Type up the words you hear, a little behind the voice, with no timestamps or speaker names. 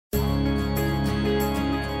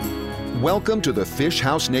Welcome to the Fish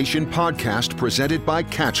House Nation podcast presented by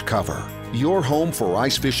Catch Cover, your home for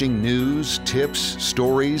ice fishing news, tips,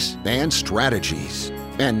 stories, and strategies.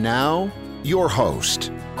 And now, your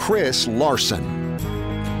host, Chris Larson.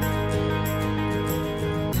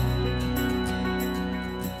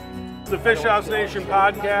 The Fish House Nation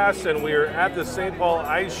podcast, and we are at the St. Paul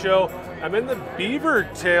Ice Show. I'm in the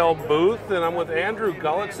BeaverTail booth, and I'm with Andrew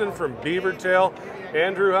Gullickson from BeaverTail.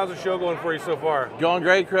 Andrew, how's the show going for you so far? Going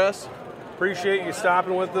great, Chris. Appreciate you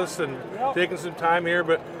stopping with us and taking some time here,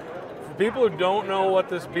 but for people who don't know what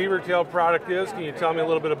this BeaverTail product is, can you tell me a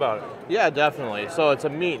little bit about it? Yeah, definitely. So it's a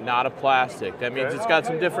meat, not a plastic. That means it's got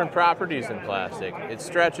some different properties than plastic. It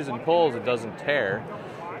stretches and pulls, it doesn't tear.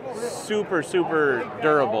 Super, super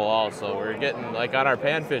durable also. We're getting, like on our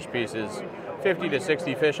panfish pieces, 50 to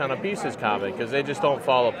 60 fish on a piece is common because they just don't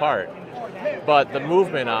fall apart. But the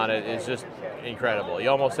movement on it is just incredible. You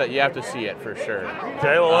have to see it for sure.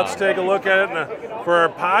 Okay, well, let's take a look at it. And, for our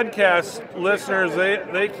podcast listeners,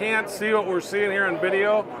 they can't see what we're seeing here on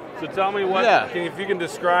video. So tell me if you can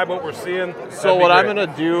describe what we're seeing. So what I'm going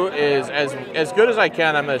to do is, as good as I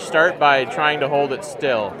can, I'm going to start by trying to hold it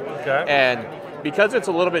still. Okay. And because it's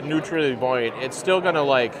a little bit neutrally buoyant, it's still going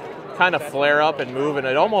to kind of flare up and move, and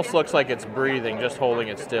it almost looks like it's breathing just holding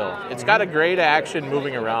it still. It's got a great action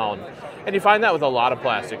moving around. And you find that with a lot of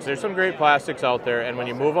plastics. There's some great plastics out there, and when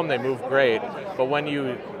you move them, they move great. But when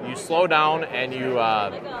you slow down and you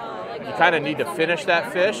kind of need to finish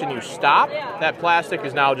that fish and you stop, that plastic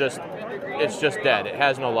is now just dead. It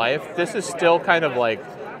has no life. This is still kind of like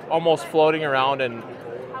almost floating around, and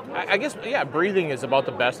I guess, breathing is about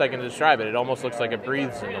the best I can describe it. It almost looks like it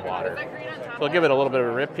breathes in the water. So I'll give it a little bit of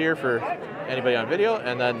a rip here for anybody on video,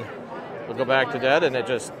 and then we'll go back to dead, and it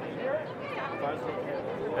just...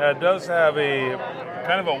 Yeah, it does have a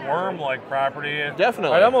kind of a worm-like property.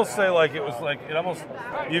 Definitely. I'd almost say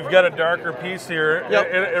you've got a darker piece here.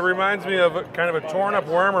 Yep. It reminds me of kind of a torn-up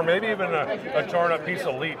worm, or maybe even a torn-up piece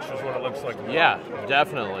of leech is what it looks like. Yeah,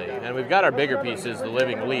 definitely. And we've got our bigger pieces, the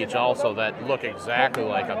living leech, also, that look exactly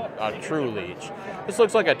like a true leech. This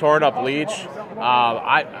looks like a torn-up leech.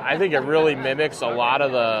 I think it really mimics a lot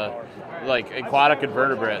of the aquatic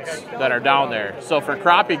invertebrates that are down there. So for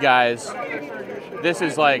crappie guys, this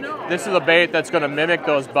is a bait that's going to mimic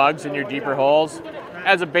those bugs in your deeper holes.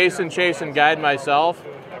 As a basin chasing guide myself,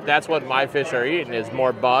 that's what my fish are eating, is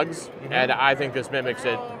more bugs, and I think this mimics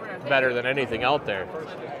it better than anything out there.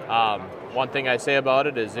 One thing I say about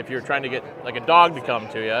it is if you're trying to get like a dog to come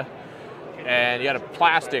to you and you got a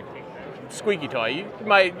plastic squeaky toy, you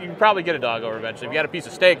can probably get a dog over eventually. If you got a piece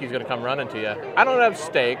of steak, he's going to come running to you. I don't have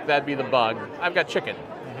steak, that'd be the bug. I've got chicken.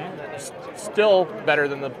 Still better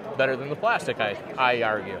than the plastic, I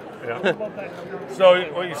argue. Yeah. So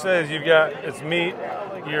what you say is it's meat.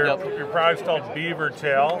 Your product's called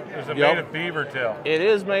BeaverTail. Is it made of BeaverTail? It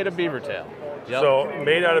is made of BeaverTail. Yep. So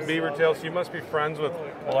made out of BeaverTail. So you must be friends with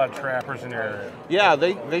a lot of trappers in your area. Yeah,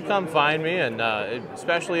 they come find me, and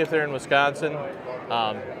especially if they're in Wisconsin.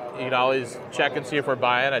 You can always check and see if we're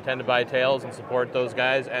buying. I tend to buy tails and support those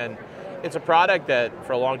guys, and it's a product that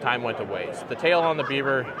for a long time went to waste. The tail on the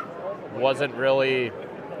beaver wasn't really,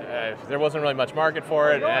 there wasn't really much market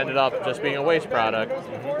for it. It ended up just being a waste product.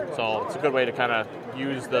 So it's a good way to kind of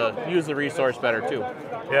use the resource better too.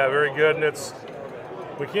 Yeah, very good. And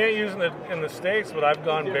we can't use it in the States, but I've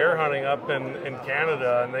gone bear hunting up in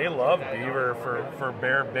Canada, and they love beaver for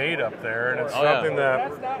bear bait up there. And it's something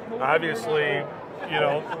that obviously,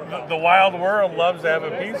 the wild world loves to have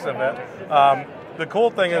a piece of it. The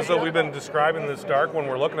cool thing is that we've been describing this dark one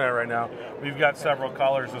we're looking at right now. We've got several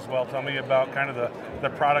colors as well. Tell me about kind of the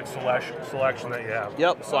product selection that you have.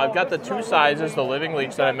 Yep, so I've got the two sizes, the living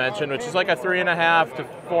leech that I mentioned, which is like a 3.5 to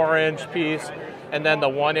 4 inch piece, and then the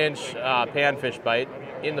 1 inch panfish bite.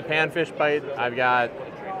 In the panfish bite, I've got,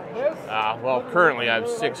 currently I have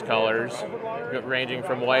 6 colors, ranging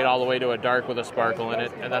from white all the way to a dark with a sparkle in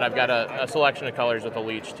it, and then I've got a selection of colors with the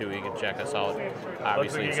leech too. You can check us out.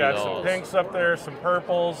 Obviously, looks like you got some pinks up there, some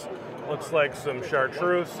purples. Looks like some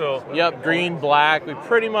chartreuse. So yep, green, black. We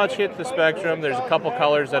pretty much hit the spectrum. There's a couple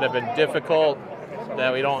colors that have been difficult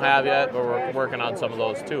that we don't have yet, but we're working on some of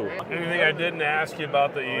those too. Anything I didn't ask you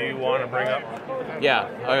about that you want to bring up? Yeah.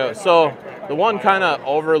 Okay. So the one kind of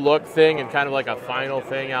overlooked thing and kind of like a final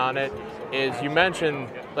thing on it is you mentioned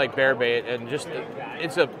like bear bait, and just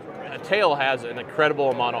a tail has an incredible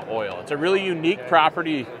amount of oil. It's a really unique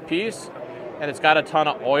property piece, and it's got a ton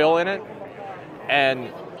of oil in it.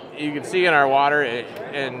 And you can see in our water,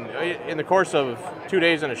 and in the course of 2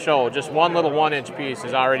 days in a show, just one little 1 inch piece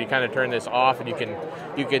has already kind of turned this off, and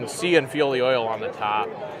you can see and feel the oil on the top.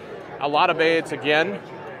 A lot of baits, again,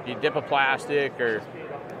 you dip a plastic or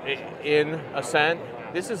in a scent.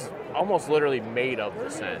 This is almost literally made of the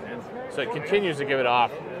scent. So it continues to give it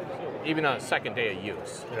off even on a second day of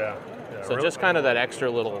use. Yeah. So just kind of that extra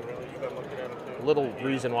little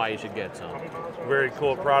reason why you should get some. Very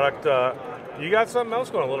cool product. You got something else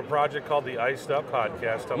going, a little project called the Iced Up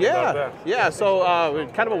Podcast. Tell me about that. Yeah, so we're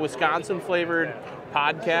kind of a Wisconsin flavored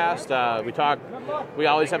podcast. We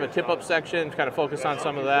always have a tip-up section, kind of focus on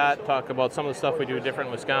some of that, talk about some of the stuff we do different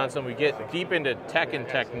in Wisconsin. We get deep into tech and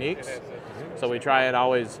techniques, so we try and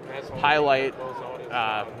always highlight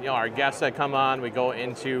our guests that come on. We go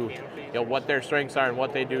into what their strengths are and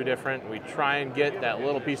what they do different. We try and get that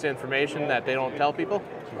little piece of information that they don't tell people.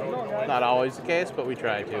 Not always the case, but we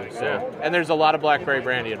try to. So, and there's a lot of blackberry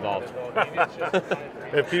brandy involved.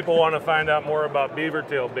 If people want to find out more about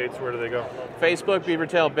BeaverTail baits, where do they go? Facebook,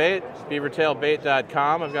 BeaverTail Bait,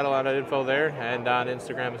 BeaverTailBait.com. I've got a lot of info there, and on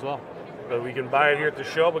Instagram as well. But we can buy it here at the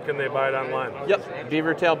show, but can they buy it online? Yep,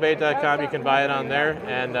 BeaverTailBait.com. You can buy it on there,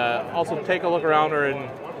 and also take a look around.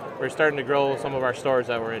 We're starting to grow some of our stores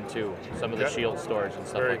that we're into, some of the Shield stores and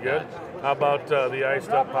stuff like that. Very good. How about the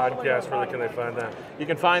Iced Up Podcast? Where can they find that? You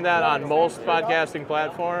can find that on most podcasting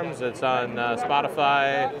platforms. It's on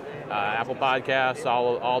Spotify, Apple Podcasts,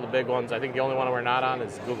 all the big ones. I think the only one we're not on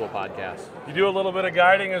is Google Podcasts. You do a little bit of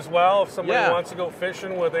guiding as well. If somebody wants to go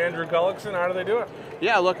fishing with Andrew Gullickson, how do they do it?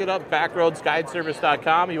 Yeah, look it up,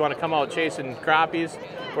 backroadsguideservice.com. You want to come out chasing crappies.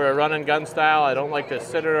 We're a run and gun style. I don't like to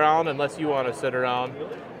sit around unless you want to sit around.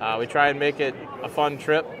 We try and make it a fun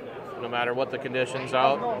trip, no matter what the conditions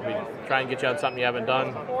out. We try and get you on something you haven't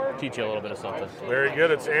done, teach you a little bit of something. Very good.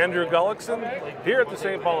 It's Andrew Gullickson here at the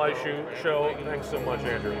St. Paul Ice Show. Thanks so much,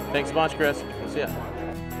 Andrew. Thanks a bunch, Chris. See ya.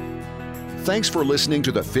 Thanks for listening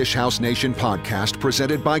to the Fish House Nation podcast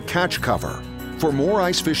presented by Catch Cover. For more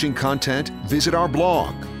ice fishing content, visit our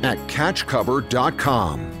blog at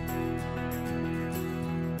catchcover.com.